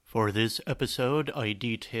For this episode, I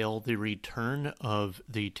detail the return of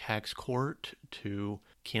the tax court to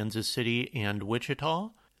Kansas City and Wichita.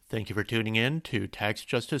 Thank you for tuning in to Tax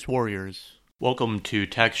Justice Warriors. Welcome to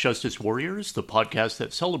Tax Justice Warriors, the podcast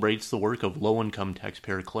that celebrates the work of low-income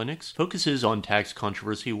taxpayer clinics, focuses on tax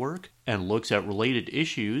controversy work, and looks at related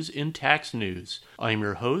issues in tax news. I'm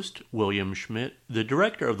your host, William Schmidt, the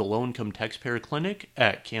director of the Low-Income Taxpayer Clinic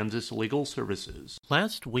at Kansas Legal Services.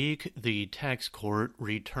 Last week, the tax court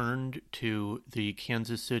returned to the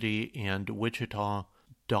Kansas City and Wichita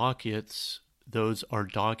dockets. Those are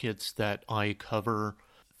dockets that I cover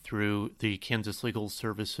through the Kansas Legal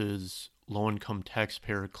Services Low-Income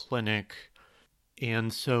Taxpayer Clinic.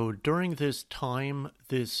 And so during this time,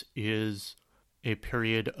 this is a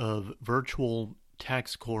period of virtual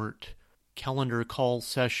tax court calendar call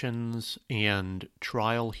sessions and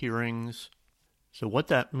trial hearings. So what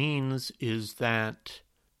that means is that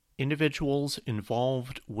individuals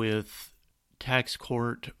involved with tax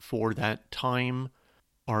court for that time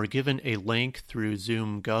are given a link through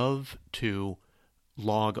Zoom.gov to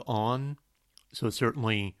log on. So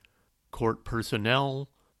certainly court personnel,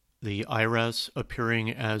 the IRS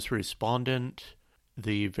appearing as respondent,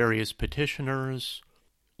 the various petitioners,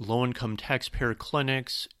 low-income taxpayer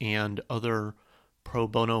clinics, and other pro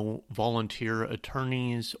bono volunteer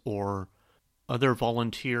attorneys or other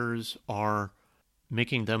volunteers are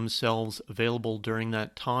making themselves available during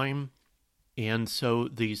that time. And so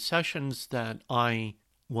the sessions that I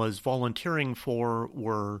was volunteering for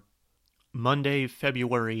were Monday,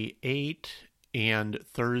 February 8 and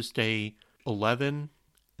Thursday 11.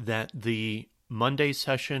 That the Monday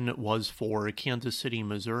session was for Kansas City,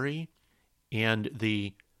 Missouri, and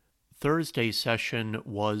the Thursday session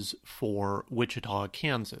was for Wichita,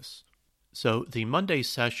 Kansas. So the Monday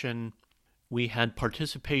session, we had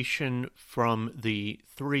participation from the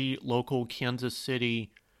 3 local Kansas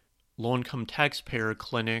City low-income taxpayer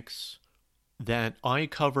clinics that I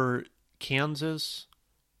cover Kansas,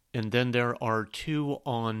 and then there are 2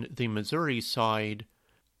 on the Missouri side,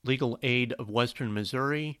 Legal Aid of Western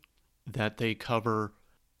Missouri, that they cover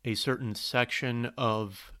a certain section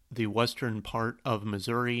of the western part of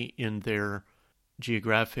Missouri in their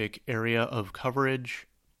geographic area of coverage,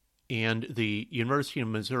 and the University of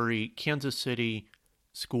Missouri, Kansas City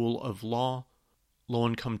School of Law,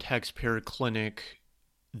 Low-Income Taxpayer Clinic,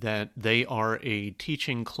 that they are a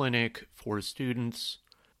teaching clinic for students,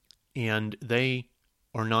 and they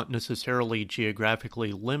are not necessarily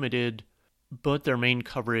geographically limited, but their main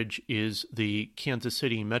coverage is the Kansas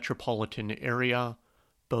City metropolitan area,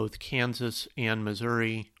 both Kansas and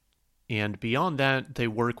Missouri. And beyond that, they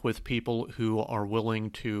work with people who are willing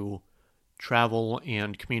to travel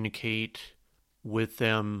and communicate with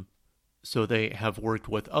them. So they have worked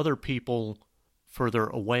with other people further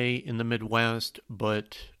away in the Midwest,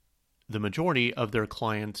 but the majority of their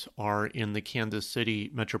clients are in the Kansas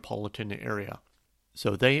City metropolitan area.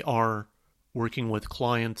 So they are working with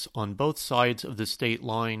clients on both sides of the state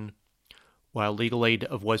line, while Legal Aid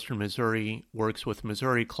of Western Missouri works with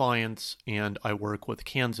Missouri clients, and I work with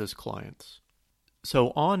Kansas clients.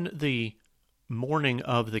 So on the morning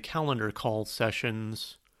of the calendar call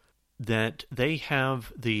sessions, that they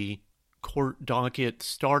have the court docket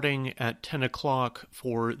starting at 10 o'clock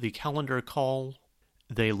for the calendar call.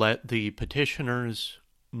 They let the petitioners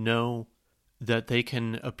know that they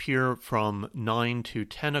can appear from 9 to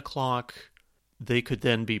 10 o'clock. They could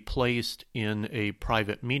then be placed in a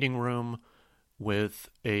private meeting room with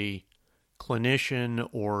a clinician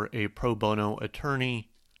or a pro bono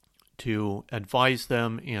attorney to advise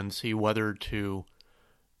them and see whether to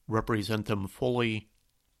represent them fully.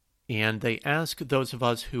 And they ask those of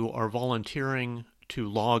us who are volunteering to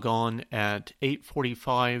log on at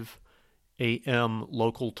 8:45 a.m.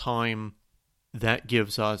 local time. That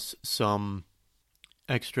gives us some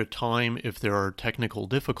extra time if there are technical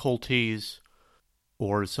difficulties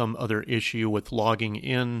or some other issue with logging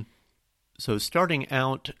in. So starting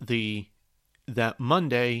out that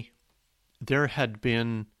Monday, there had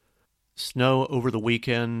been snow over the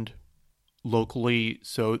weekend locally,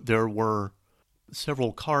 so there were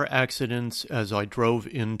several car accidents as I drove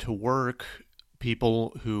into work,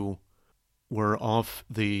 people who were off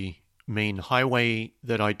the main highway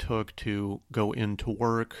that I took to go into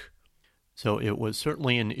work. So it was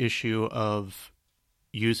certainly an issue of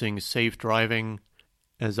using safe driving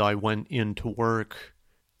as I went into work.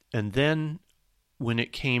 And then when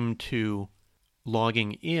it came to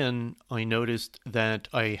logging in, I noticed that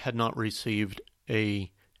I had not received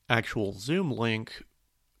a actual Zoom link,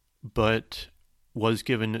 but was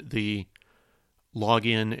given the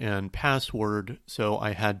login and password, so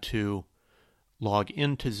I had to log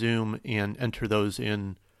into Zoom and enter those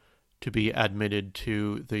in to be admitted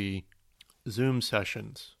to the Zoom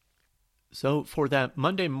sessions. So for that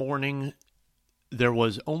Monday morning, there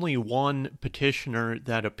was only one petitioner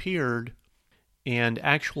that appeared, and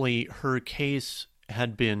actually her case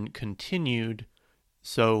had been continued.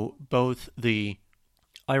 So both the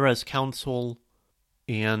IRS counsel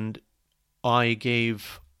and I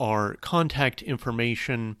gave our contact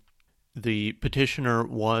information. The petitioner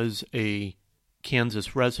was a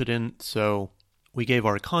Kansas resident, so we gave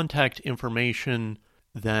our contact information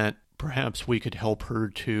that perhaps we could help her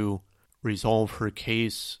to resolve her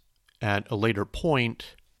case at a later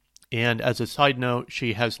point. And as a side note,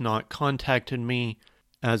 she has not contacted me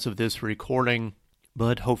as of this recording,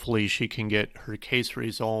 but hopefully she can get her case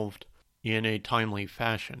resolved in a timely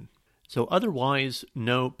fashion. So otherwise,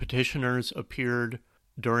 no petitioners appeared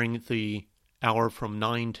during the hour from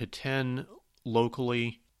 9 to 10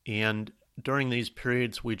 locally, and during these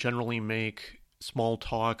periods we generally make small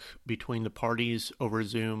talk between the parties over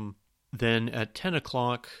Zoom. Then at 10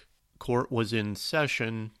 o'clock, court was in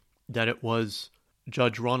session. That it was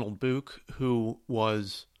Judge Ronald Book, who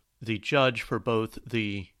was the judge for both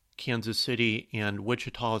the Kansas City and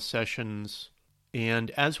Wichita sessions.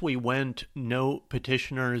 And as we went, no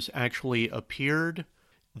petitioners actually appeared.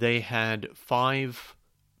 They had 5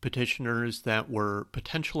 petitioners that were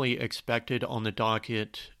potentially expected on the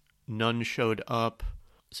docket. None showed up.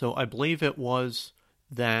 So I believe it was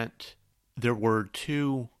that there were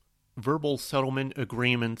 2 verbal settlement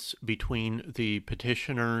agreements between the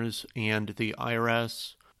petitioners and the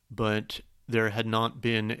IRS, but there had not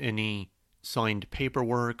been any signed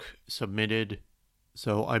paperwork submitted.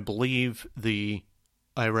 So I believe the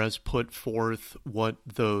IRS put forth what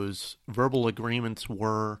those verbal agreements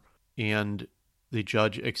were, and the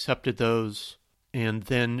judge accepted those. And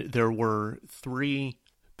then there were 3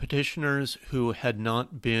 petitioners who had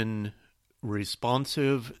not been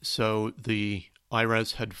responsive, so the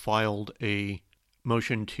IRS had filed a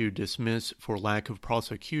motion to dismiss for lack of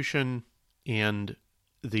prosecution, and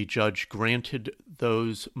the judge granted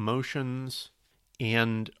those motions.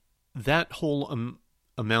 And that whole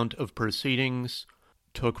amount of proceedings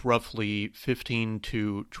took roughly 15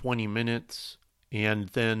 to 20 minutes, and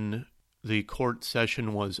then the court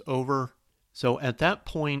session was over. So at that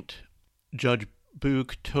point, Judge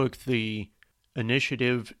Book took the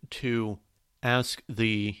initiative to ask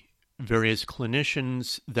the various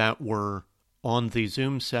clinicians that were on the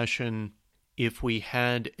Zoom session if we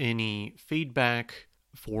had any feedback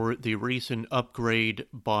for the recent upgrade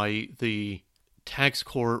by the tax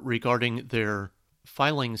court regarding their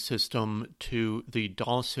filing system to the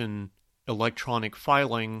Dawson electronic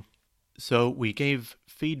filing. So we gave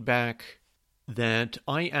feedback that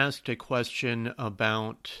I asked a question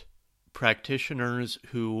about practitioners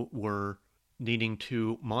who were needing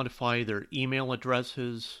to modify their email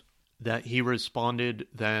addresses, that he responded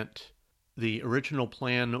that the original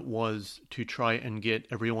plan was to try and get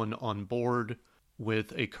everyone on board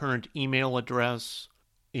with a current email address,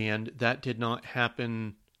 and that did not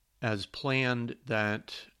happen as planned,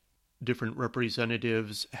 that different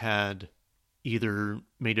representatives had either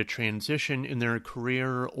made a transition in their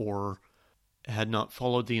career or had not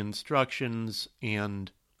followed the instructions,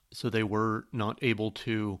 and so they were not able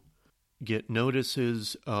to get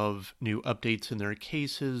notices of new updates in their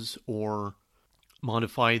cases or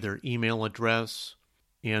modify their email address.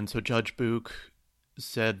 And so Judge Book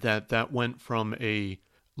said that that went from a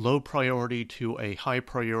low priority to a high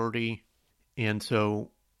priority, and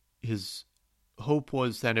so his hope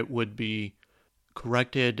was that it would be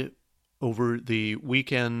corrected over the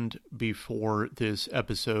weekend before this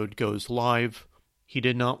episode goes live. He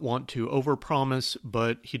did not want to overpromise,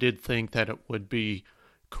 but he did think that it would be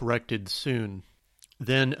corrected soon.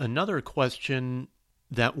 Then another question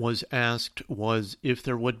that was asked was if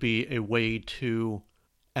there would be a way to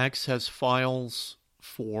access files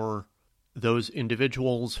for those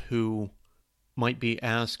individuals who might be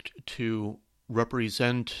asked to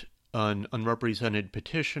represent an unrepresented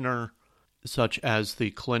petitioner, such as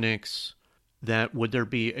the clinics, that would there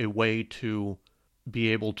be a way to be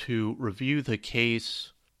able to review the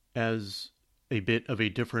case, as a bit of a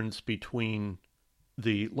difference between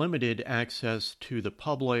the limited access to the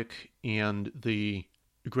public and the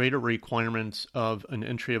greater requirements of an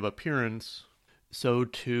entry of appearance. So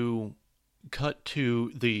to cut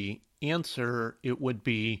to the answer, it would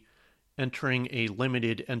be entering a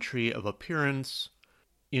limited entry of appearance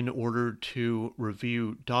in order to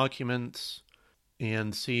review documents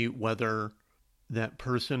and see whether that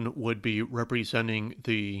person would be representing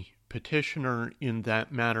the petitioner in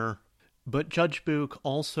that matter. But Judge Book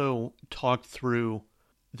also talked through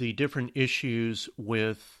the different issues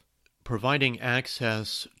with providing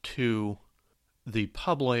access to the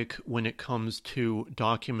public when it comes to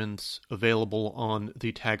documents available on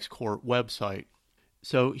the tax court website.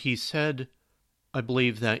 So he said, I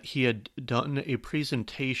believe, that he had done a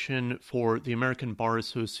presentation for the American Bar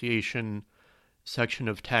Association section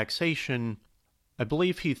of taxation. I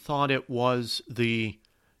believe he thought it was the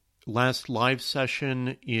last live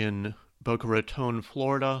session in Boca Raton,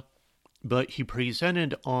 Florida, but he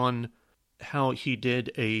presented on how he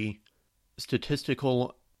did a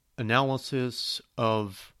statistical analysis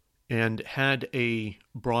of and had a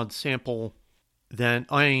broad sample that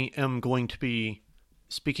I am going to be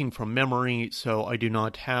speaking from memory, so I do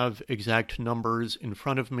not have exact numbers in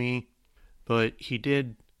front of me, but he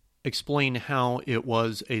did explain how it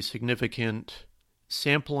was a significant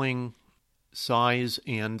sampling size,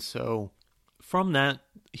 and so from that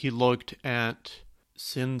he looked at,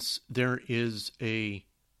 since there is a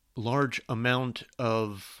large amount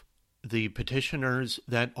of the petitioners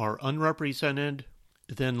that are unrepresented,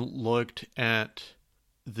 then looked at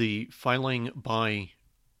the filing by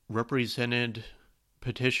represented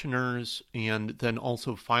petitioners and then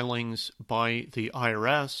also filings by the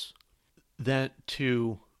IRS, that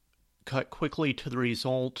to cut quickly to the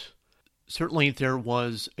result, certainly there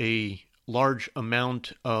was a large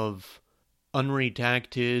amount of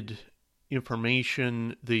unredacted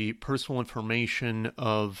information, the personal information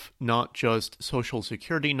of not just Social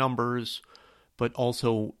Security numbers, but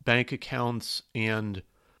also bank accounts and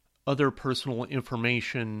other personal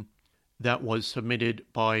information that was submitted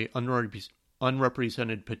by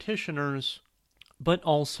unrepresented petitioners, but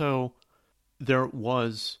also there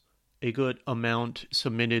was a good amount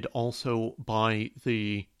submitted also by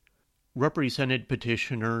the represented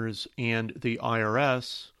petitioners and the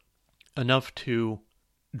IRS, enough to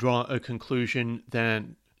draw a conclusion that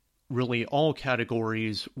really all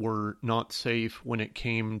categories were not safe when it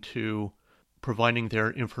came to providing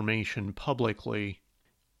their information publicly.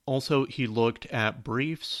 Also, he looked at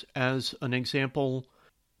briefs as an example.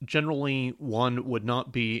 Generally, one would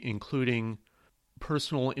not be including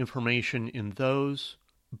personal information in those,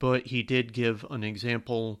 but he did give an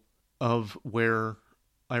example of where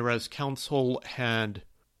IRS counsel had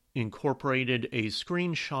incorporated a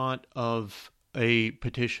screenshot of a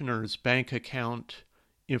petitioner's bank account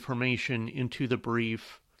information into the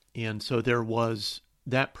brief, and so there was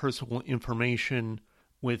that personal information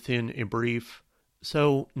within a brief.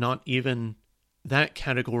 So not even that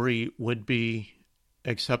category would be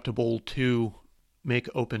acceptable to make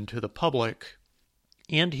open to the public.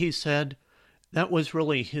 And he said that was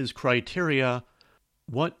really his criteria.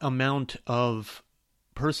 What amount of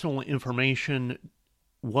personal information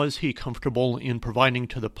was he comfortable in providing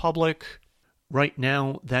to the public? Right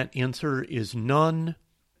now, that answer is none.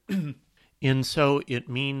 And so it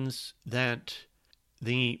means that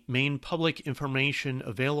the main public information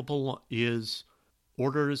available is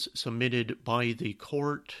orders submitted by the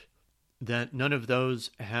court, that none of those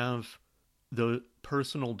have the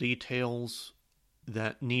personal details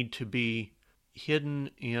that need to be hidden,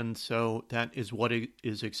 and so that is what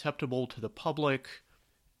is acceptable to the public,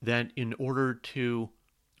 that in order to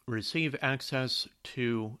receive access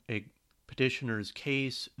to a petitioner's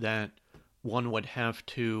case, that one would have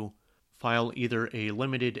to file either a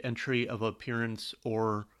limited entry of appearance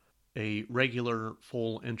or a regular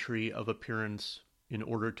full entry of appearance in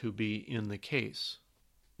order to be in the case.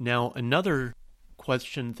 Now, another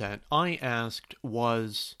question that I asked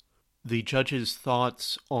was the judge's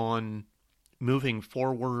thoughts on moving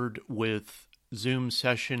forward with Zoom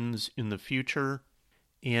sessions in the future,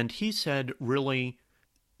 and he said really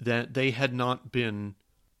that they had not been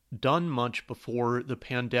done much before the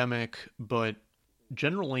pandemic, but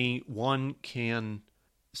generally one can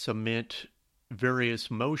submit various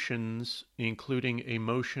motions, including a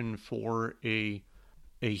motion for a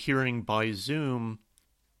hearing by Zoom,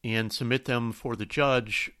 and submit them for the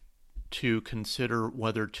judge to consider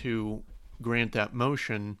whether to grant that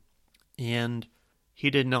motion. And he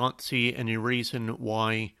did not see any reason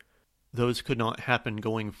why those could not happen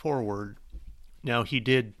going forward. Now, he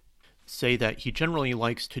did say that he generally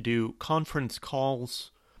likes to do conference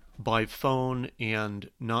calls by phone and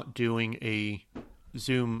not doing a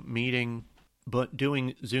Zoom meeting, but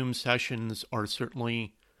doing Zoom sessions are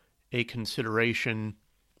certainly a consideration.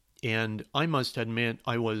 And I must admit,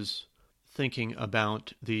 I was thinking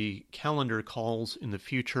about the calendar calls in the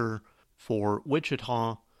future for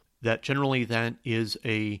Wichita, that generally that is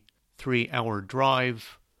a 3-hour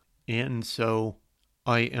drive, and so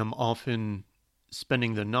I am often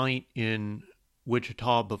spending the night in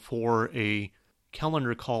Wichita before a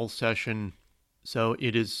calendar call session, so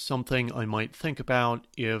it is something I might think about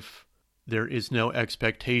if there is no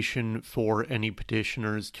expectation for any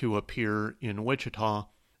petitioners to appear in Wichita,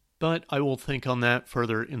 but I will think on that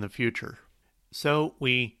further in the future. So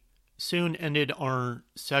we soon ended our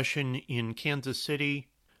session in Kansas City,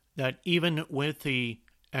 that even with the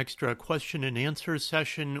extra question and answer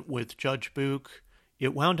session with Judge Book,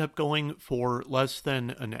 it wound up going for less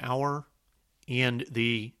than an hour, and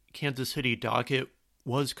the Kansas City docket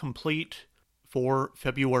was complete for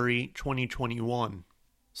February 2021.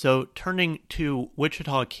 So turning to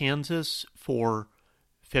Wichita, Kansas for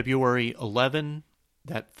February 11,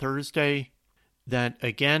 that Thursday, that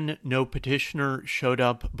again, no petitioner showed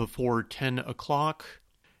up before 10 o'clock.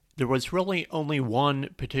 There was really only one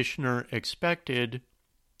petitioner expected,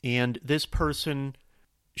 and this person,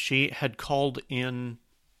 she had called in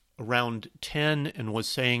around 10 and was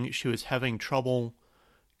saying she was having trouble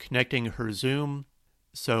connecting her Zoom.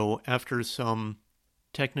 So after some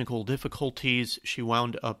technical difficulties, she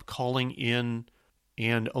wound up calling in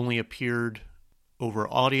and only appeared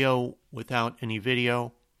over audio without any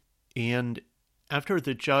video. And after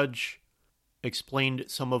the judge explained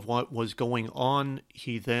some of what was going on,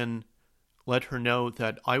 he then let her know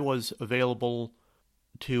that I was available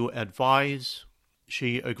to advise.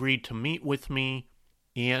 She agreed to meet with me,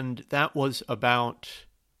 and that was about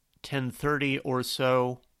 10:30 or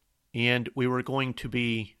so, and we were going to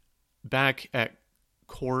be back at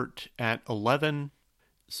court at 11.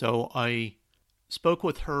 So I spoke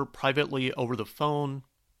with her privately over the phone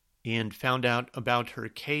and found out about her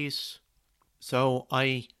case. So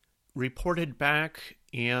I reported back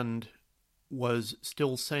and was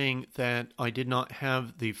still saying that I did not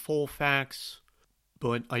have the full facts,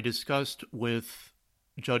 but I discussed with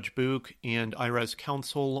Judge Book and IRS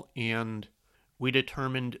counsel, and we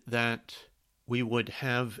determined that we would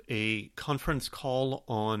have a conference call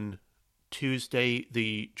on Tuesday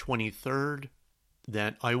the 23rd,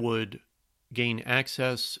 that I would gain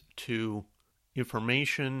access to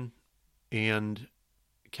information and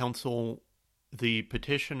counsel the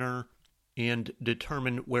petitioner and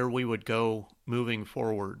determine where we would go moving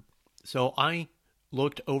forward. So I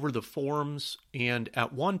looked over the forms, and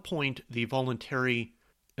at one point the the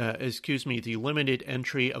limited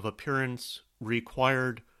entry of appearance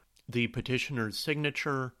required the petitioner's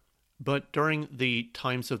signature, but during the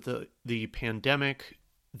times of the pandemic,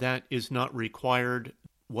 that is not required.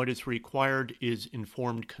 What is required is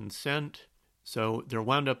informed consent. So there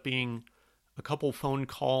wound up being a couple phone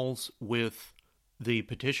calls with the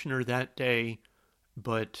petitioner that day,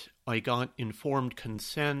 but I got informed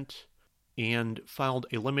consent and filed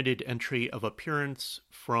a limited entry of appearance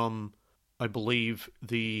from, I believe,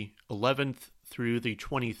 the 11th through the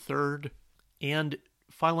 23rd. And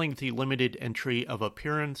filing the limited entry of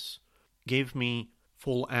appearance gave me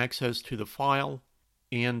full access to the file,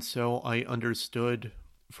 and so I understood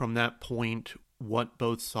from that point what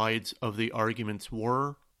both sides of the arguments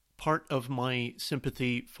were. Part of my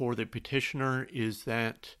sympathy for the petitioner is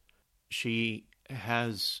that she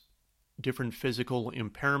has different physical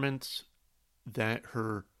impairments, that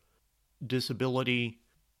her disability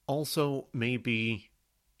also may be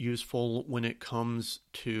useful when it comes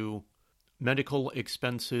to medical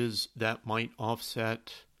expenses that might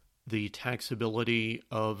offset the taxability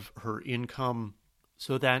of her income.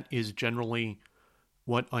 So that is generally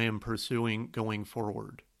what I am pursuing going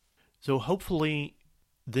forward. So hopefully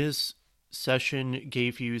this session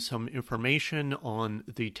gave you some information on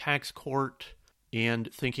the tax court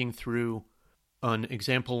and thinking through an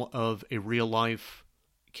example of a real-life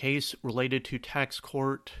case related to tax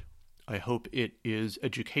court. I hope it is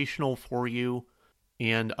educational for you,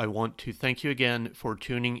 and I want to thank you again for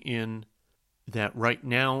tuning in. That right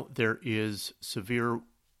now there is severe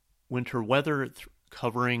winter weather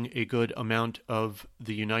covering a good amount of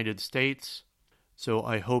the United States. So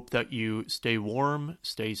I hope that you stay warm,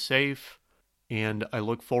 stay safe, and I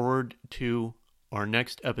look forward to our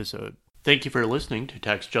next episode. Thank you for listening to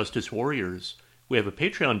Tax Justice Warriors. We have a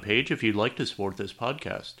Patreon page if you'd like to support this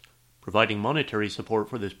podcast. Providing monetary support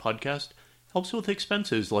for this podcast helps with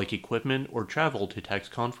expenses like equipment or travel to tax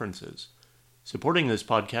conferences. Supporting this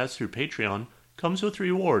podcast through Patreon comes with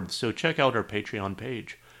rewards, so check out our Patreon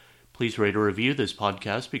page. Please rate or review this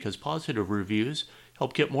podcast because positive reviews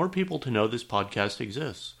help get more people to know this podcast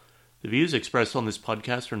exists. The views expressed on this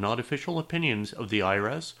podcast are not official opinions of the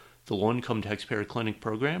IRS, the Low Income Taxpayer Clinic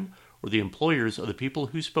Program, or the employers of the people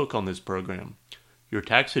who spoke on this program. Your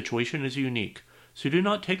tax situation is unique, so do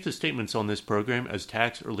not take the statements on this program as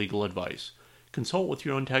tax or legal advice. Consult with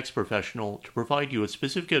your own tax professional to provide you with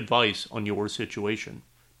specific advice on your situation.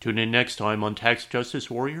 Tune in next time on Tax Justice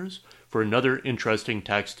Warriors for another interesting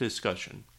tax discussion.